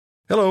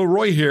Hello,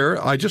 Roy here.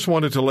 I just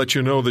wanted to let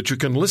you know that you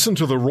can listen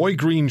to The Roy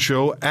Green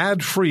Show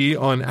ad-free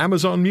on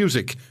Amazon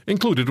Music,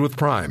 included with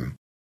Prime.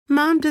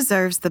 Mom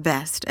deserves the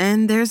best,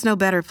 and there's no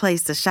better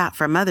place to shop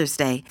for Mother's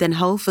Day than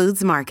Whole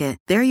Foods Market.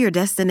 They're your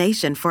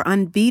destination for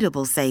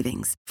unbeatable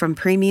savings, from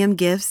premium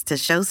gifts to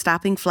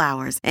show-stopping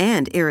flowers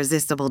and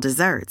irresistible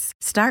desserts.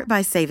 Start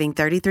by saving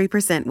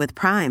 33% with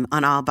Prime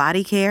on all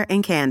body care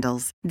and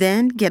candles.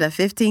 Then get a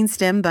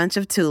 15-stem bunch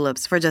of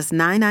tulips for just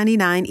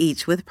 $9.99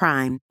 each with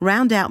Prime.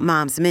 Round out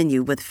Mom's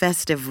menu with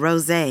festive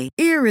rosé,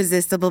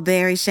 irresistible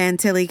berry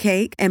chantilly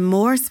cake, and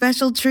more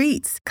special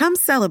treats. Come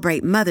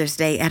celebrate Mother's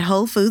Day at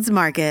Whole Foods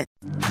Market.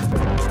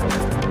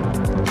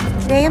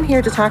 Today I'm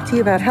here to talk to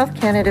you about Health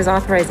Canada's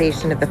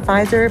authorization of the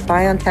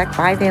Pfizer-BioNTech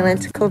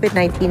bivalent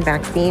COVID-19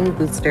 vaccine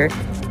booster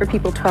for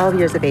people 12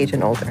 years of age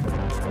and older.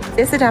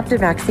 This adapted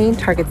vaccine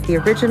targets the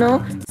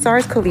original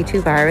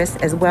SARS-CoV-2 virus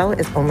as well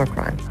as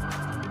Omicron.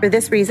 For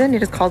this reason,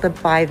 it is called a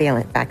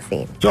bivalent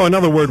vaccine. So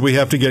another word we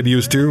have to get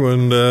used to,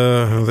 and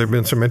there have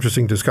been some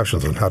interesting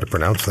discussions on how to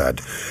pronounce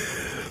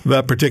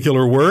that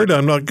particular word.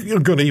 I'm not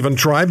going to even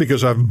try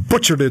because I've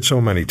butchered it so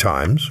many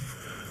times.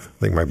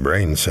 I think my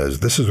brain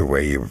says, this is the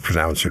way you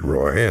pronounce it,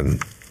 Roy.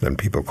 And then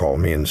people call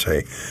me and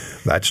say,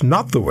 that's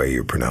not the way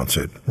you pronounce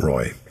it,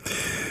 Roy.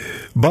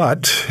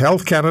 But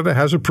Health Canada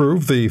has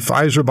approved the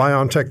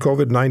Pfizer-BioNTech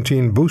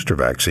COVID-19 booster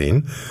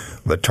vaccine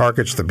that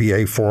targets the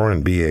BA4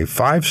 and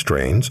BA5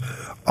 strains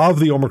of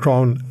the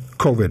Omicron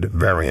COVID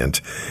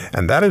variant.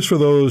 And that is for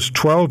those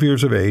 12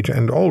 years of age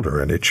and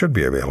older. And it should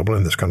be available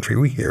in this country,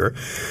 we hear,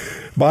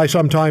 by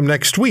sometime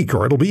next week,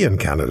 or it'll be in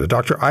Canada.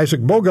 Dr. Isaac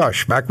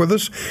Bogoch back with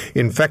us,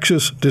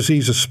 infectious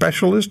diseases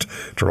specialist,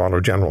 Toronto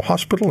General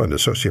Hospital, and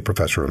associate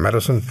professor of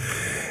medicine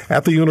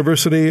at the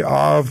University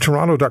of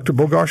Toronto. Dr.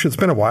 Bogoch, it's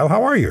been a while.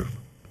 How are you?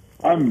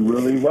 I'm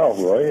really well,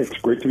 Roy. It's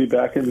great to be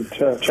back and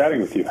chatting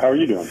with you. How are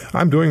you doing?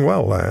 I'm doing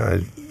well. I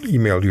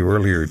emailed you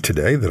earlier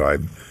today that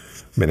I've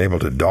been able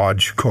to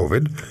dodge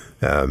COVID.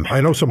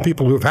 I know some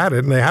people who've had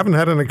it, and they haven't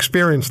had an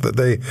experience that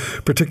they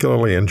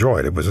particularly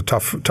enjoyed. It was a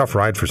tough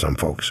ride for some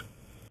folks.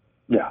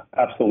 Yeah,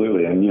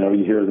 absolutely. And, you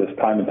hear this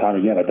time and time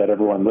again. I bet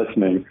everyone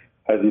listening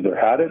has either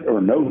had it or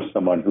knows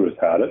someone who has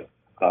had it.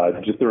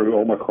 Just through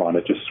Omicron,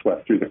 it just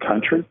swept through the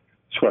country,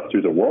 swept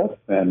through the world.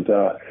 And,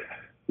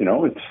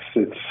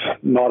 it's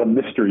not a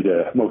mystery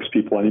to most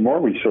people anymore.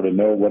 We sort of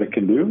know what it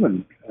can do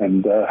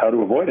and how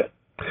to avoid it.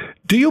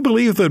 Do you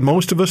believe that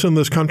most of us in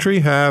this country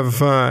have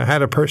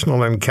had a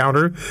personal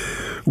encounter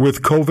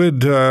with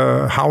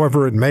COVID,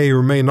 however it may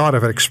or may not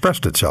have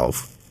expressed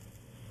itself?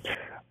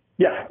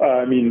 Yeah,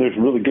 there's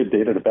really good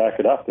data to back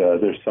it up.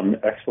 There's some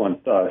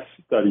excellent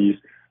studies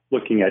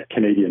looking at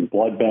Canadian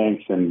blood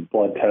banks and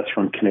blood tests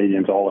from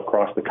Canadians all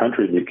across the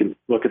country. You can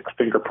look at the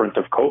fingerprint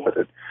of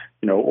COVID.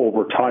 And,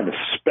 over time,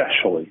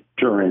 especially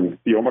during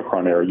the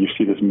Omicron era, you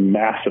see this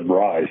massive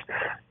rise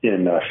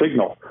in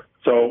signal.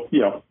 So,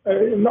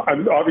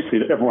 obviously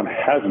everyone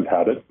hasn't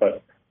had it,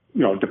 but,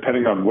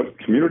 depending on what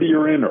community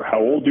you're in or how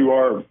old you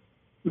are,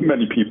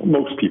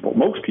 most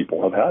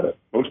people have had it.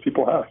 Most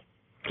people have.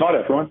 Not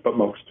everyone, but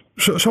most.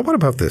 So what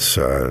about this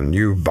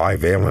new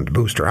bivalent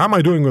booster? How am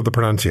I doing with the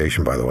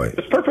pronunciation, by the way?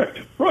 It's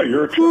perfect. Right,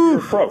 you're a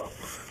pro.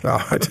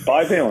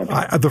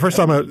 Bivalent. The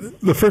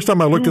first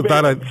time I looked at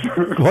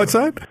that, what's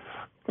that?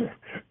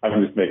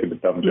 I'm just making the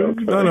dumb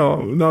jokes.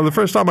 No. The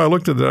first time I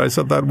looked at it, I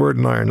said that word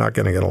and I are not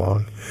going to get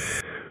along.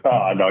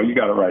 No, you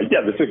got it right.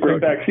 Yeah, this is a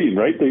great vaccine,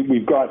 right?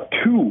 We've got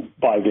two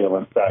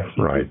bivalent vaccines.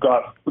 Right. We've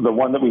got the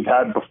one that we've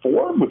had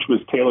before, which was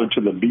tailored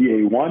to the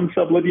BA1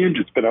 sublineage.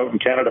 It's been out in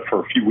Canada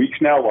for a few weeks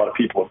now. A lot of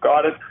people have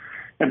got it.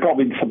 And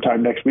probably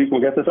sometime next week,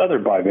 we'll get this other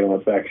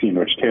bivalent vaccine,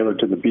 which is tailored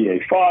to the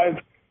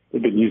BA5.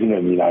 They've been using it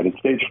in the United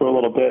States for a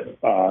little bit.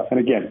 And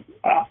again,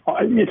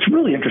 it's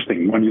really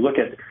interesting when you look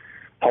at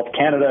Health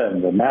Canada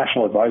and the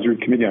National Advisory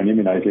Committee on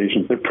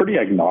Immunizations. They're pretty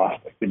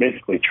agnostic. They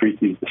basically treat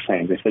these the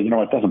same. They say,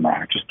 it doesn't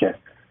matter. Just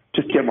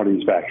get one of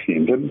these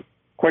vaccines. And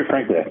quite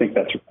frankly, I think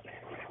that's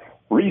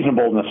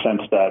reasonable in the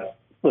sense that,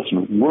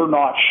 listen, we're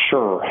not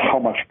sure how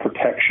much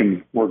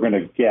protection we're going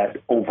to get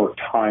over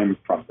time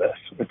from this.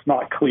 It's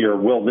not clear,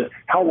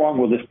 how long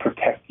will this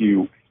protect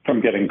you from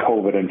getting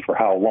COVID and for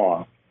how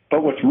long?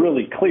 But what's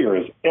really clear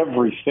is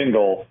every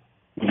single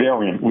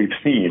variant we've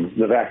seen,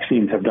 the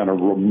vaccines have done a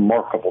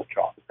remarkable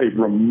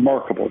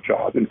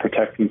job in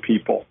protecting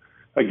people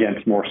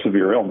against more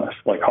severe illness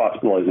like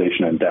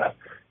hospitalization and death.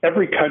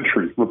 Every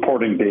country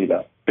reporting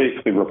data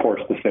basically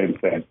reports the same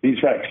thing. These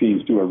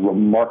vaccines do a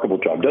remarkable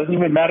job. Doesn't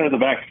even matter the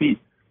vaccine.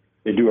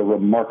 They do a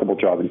remarkable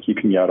job in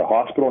keeping you out of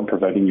hospital and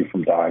preventing you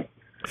from dying.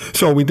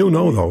 So we do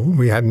know, though,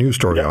 we had a news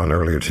story on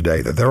earlier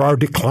today, that there are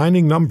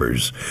declining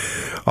numbers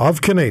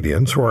of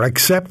Canadians who are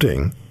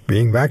accepting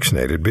being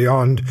vaccinated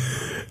beyond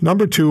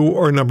number 2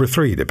 or number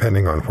 3,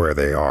 depending on where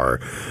they are.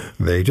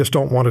 They just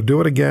don't want to do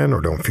it again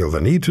or don't feel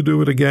the need to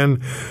do it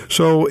again.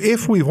 So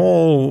if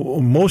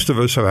most of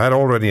us have had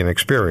already an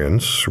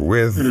experience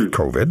with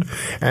COVID,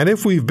 and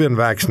if we've been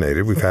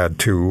vaccinated, we've had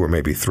 2 or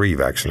maybe 3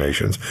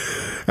 vaccinations,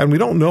 and we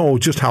don't know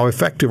just how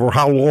effective or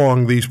how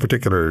long these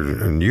particular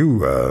new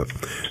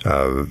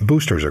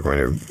boosters are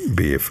going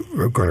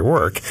to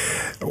work,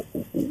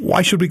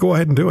 why should we go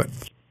ahead and do it?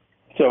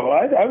 So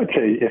I would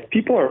say if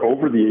people are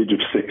over the age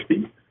of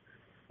 60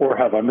 or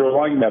have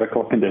underlying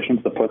medical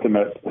conditions that put them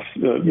at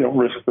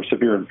risk for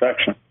severe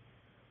infection,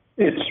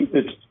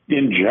 it's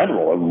in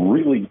general a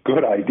really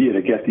good idea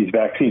to get these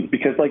vaccines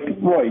because, like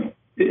Roy,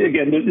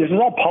 again, this is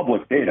all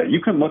public data.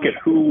 You can look at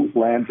who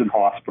lands in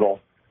hospital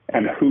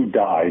and who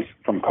dies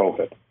from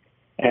COVID.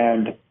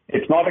 And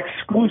it's not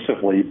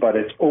exclusively, but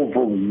it's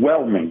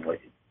overwhelmingly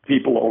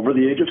people over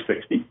the age of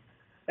 60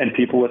 and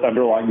people with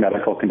underlying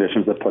medical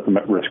conditions that put them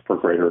at risk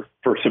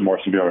for some more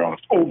severe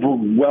illness.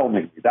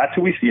 Overwhelmingly. That's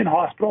who we see in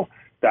hospital.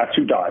 That's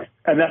who dies.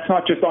 And that's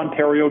not just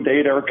Ontario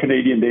data or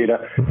Canadian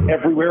data.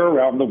 Everywhere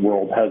around the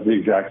world has the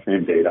exact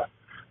same data.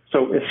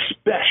 So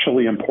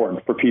especially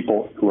important for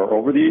people who are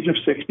over the age of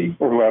 60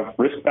 or who have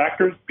risk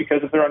factors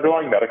because of their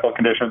underlying medical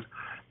conditions.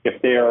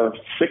 If they are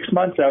 6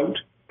 months out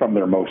from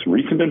their most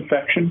recent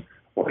infection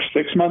or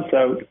 6 months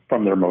out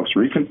from their most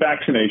recent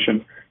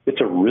vaccination, it's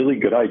a really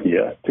good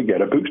idea to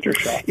get a booster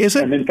shot. Is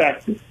it? And in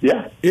fact,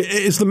 yeah.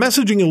 Is the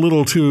messaging a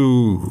little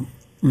too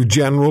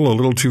general, a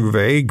little too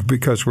vague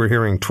because we're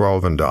hearing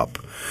 12 and up?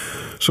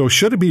 So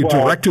should it be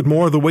directed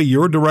more the way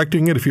you're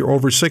directing it? If you're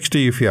over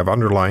 60, if you have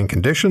underlying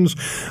conditions,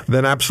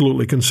 then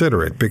absolutely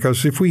consider it.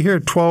 Because if we hear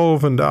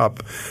 12 and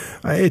up,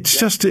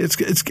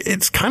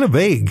 it's kind of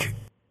vague.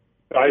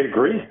 I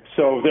agree.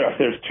 So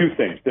there's 2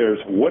 things. There's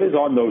what is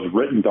on those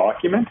written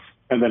documents,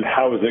 and then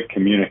how is it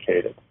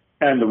communicated?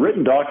 And the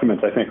written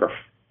documents, I think, are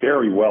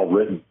very well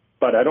written,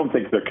 but I don't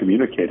think they're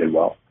communicated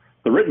well.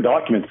 The written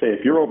documents say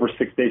if you're over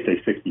 60, they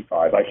say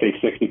 65. I say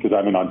 60 because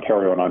I'm in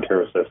Ontario, and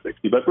Ontario says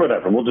 60. But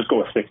whatever, we'll just go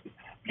with 60.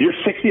 If you're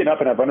 60 and up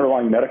and have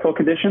underlying medical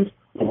conditions,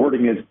 the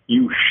wording is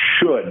you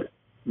should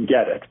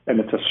get it, and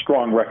it's a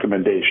strong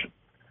recommendation.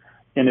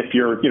 And if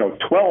you're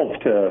 12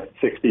 to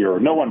 60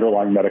 or no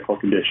underlying medical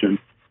condition,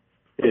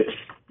 it's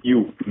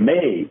you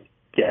may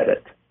get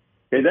it.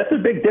 Okay, that's a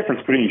big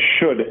difference between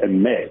should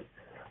and may.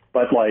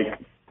 But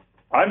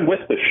I'm with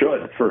the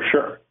should for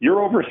sure.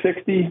 You're over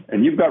 60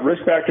 and you've got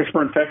risk factors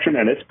for infection,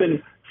 and it's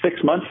been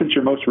 6 months since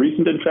your most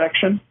recent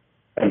infection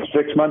and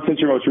 6 months since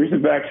your most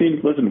recent vaccine.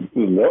 Listen,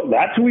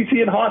 that's who we see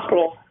in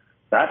hospital.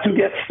 That's who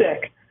gets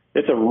sick.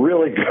 It's a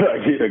really good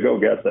idea to go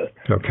get this.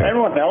 Okay.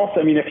 Everyone else,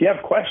 if you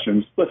have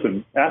questions,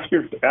 listen, ask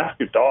your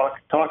doc,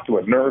 talk to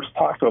a nurse,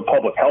 talk to a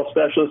public health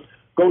specialist,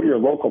 go to your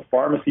local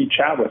pharmacy,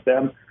 chat with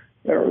them.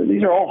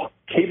 These are all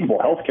capable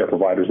healthcare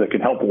providers that can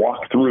help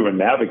walk through and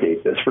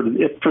navigate this for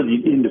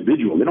the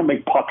individual. They don't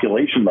make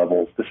population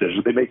level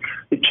decisions.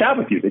 They chat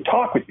with you. They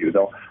talk with you.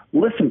 They'll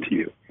listen to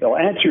you. They'll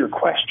answer your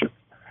questions.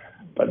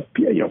 But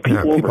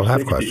people have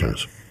 60,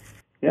 questions.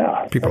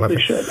 Yeah, people have.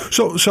 They should.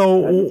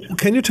 So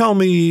can you tell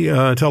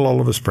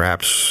all of us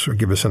perhaps, or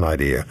give us an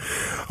idea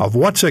of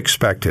what's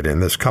expected in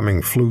this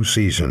coming flu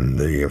season,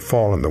 the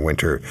fall and the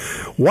winter?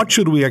 What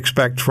should we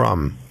expect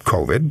from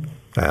COVID?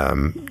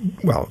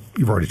 Well,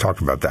 you've already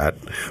talked about that,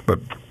 but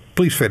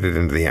please fit it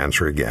into the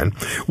answer again.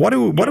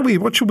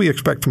 What should we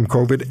expect from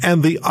COVID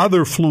and the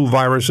other flu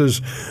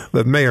viruses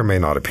that may or may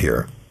not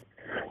appear?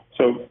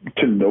 So,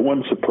 to no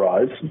one's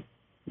surprise,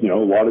 a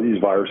lot of these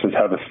viruses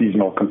have a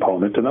seasonal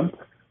component to them,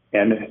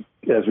 and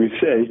as we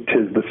say,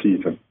 'tis the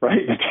season,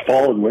 right? It's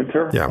fall and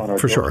winter. Yeah, on our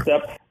for sure.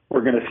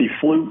 We're going to see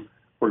flu.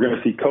 We're going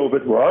to see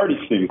COVID. We're already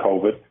seeing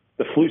COVID.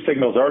 The flu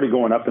signal is already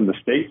going up in the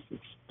States.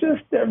 It's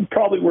just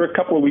probably we're a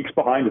couple of weeks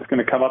behind. It's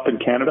going to come up in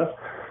Canada.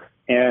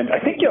 And I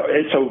think,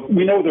 so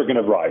we know they're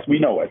going to rise. We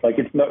know it.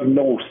 It's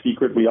no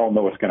secret. We all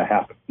know it's going to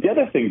happen. The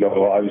other thing,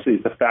 though, obviously,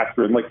 is the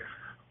factor. And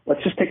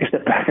let's just take a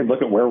step back and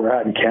look at where we're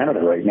at in Canada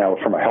right now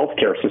from a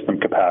healthcare system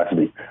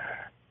capacity.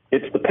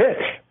 It's the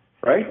pitch,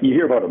 right? You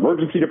hear about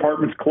emergency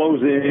departments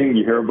closing.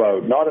 You hear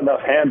about not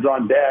enough hands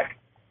on deck.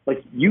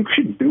 You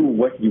should do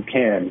what you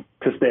can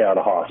to stay out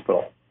of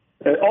hospital.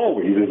 It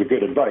always is a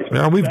good advice.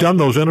 Now, we've done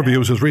those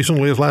interviews as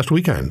recently as last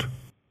weekend.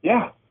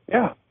 Yeah.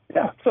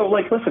 So,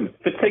 listen,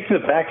 if it takes a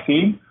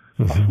vaccine,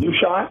 a flu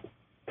shot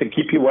to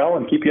keep you well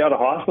and keep you out of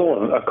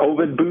hospital, a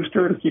COVID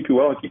booster to keep you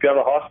well and keep you out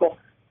of hospital,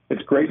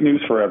 it's great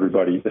news for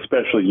everybody,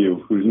 especially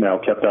you, who's now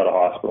kept out of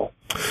hospital.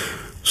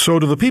 So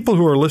to the people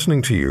who are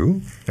listening to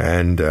you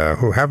and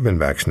who have been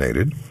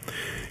vaccinated,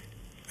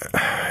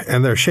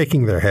 and they're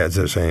shaking their heads,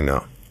 they're saying,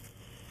 no,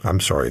 I'm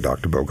sorry,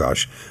 Dr.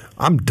 Bogoch,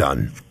 I'm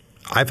done.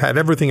 I've had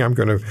everything I'm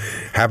going to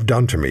have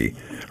done to me.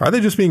 Are they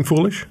just being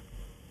foolish?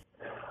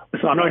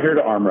 Listen, I'm not here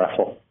to arm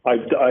wrestle.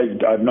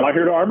 I'm not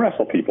here to arm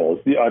wrestle people.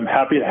 I'm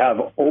happy to have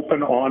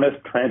open,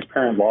 honest,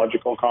 transparent,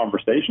 logical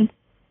conversations.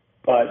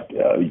 But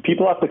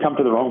people have to come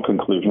to their own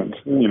conclusions,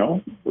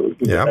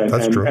 Yeah,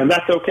 that's true. And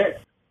that's okay.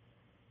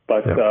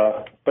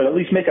 But at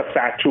least make a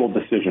factual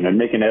decision and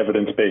make an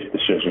evidence-based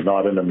decision,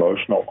 not an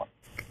emotional one.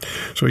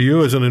 So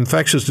you, as an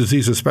infectious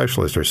diseases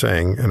specialist, are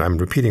saying, and I'm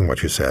repeating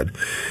what you said,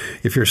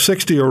 if you're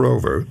 60 or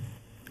over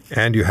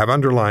and you have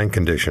underlying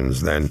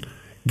conditions, then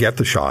get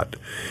the shot.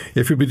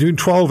 If you're between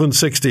 12 and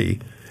 60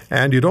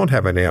 and you don't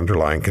have any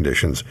underlying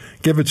conditions,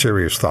 give it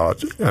serious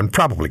thought and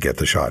probably get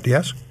the shot,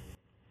 yes?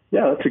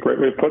 Yeah, that's a great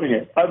way of putting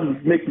it. I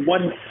would make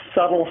one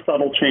subtle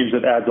change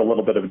that adds a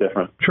little bit of a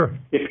difference. Sure.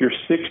 If you're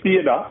 60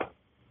 and up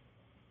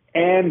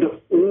and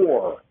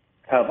or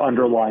have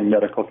underlying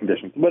medical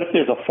conditions, but if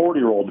there's a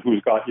 40-year-old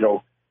who's got,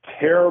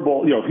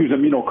 terrible, who's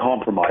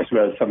immunocompromised, who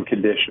has some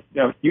condition,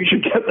 you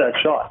should get that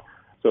shot.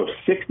 So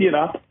 60 and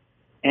up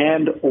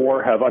and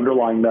or have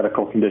underlying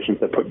medical conditions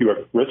that put you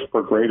at risk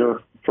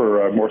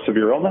for more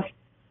severe illness.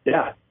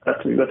 Yeah,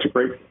 that's a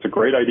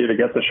great idea to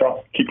get the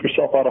shot. Keep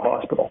yourself out of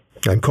hospital.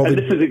 And COVID. And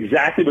this is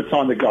exactly what's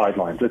on the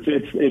guidelines.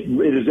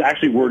 It is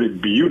actually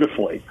worded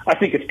beautifully. I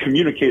think it's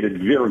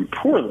communicated very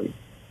poorly,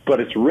 but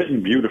it's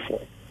written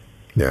beautifully.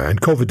 Yeah, and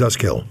COVID does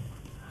kill.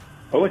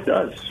 Oh, it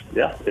does.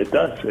 Yeah, it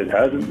does. It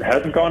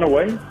hasn't gone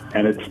away,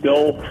 and it's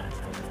still.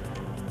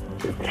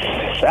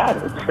 It's sad.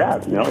 It's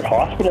sad. It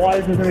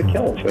hospitalizes and it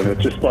kills, and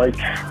it's just like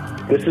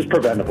this is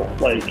preventable.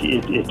 Like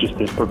it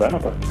just is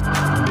preventable.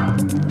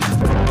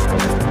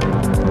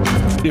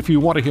 If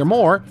you want to hear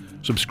more,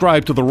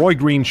 subscribe to The Roy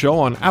Green Show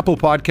on Apple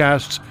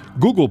Podcasts,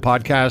 Google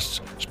Podcasts,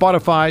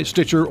 Spotify,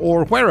 Stitcher,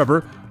 or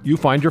wherever you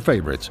find your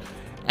favorites.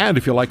 And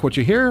if you like what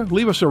you hear,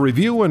 leave us a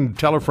review and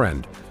tell a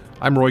friend.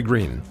 I'm Roy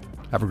Green.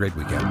 Have a great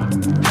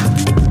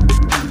weekend.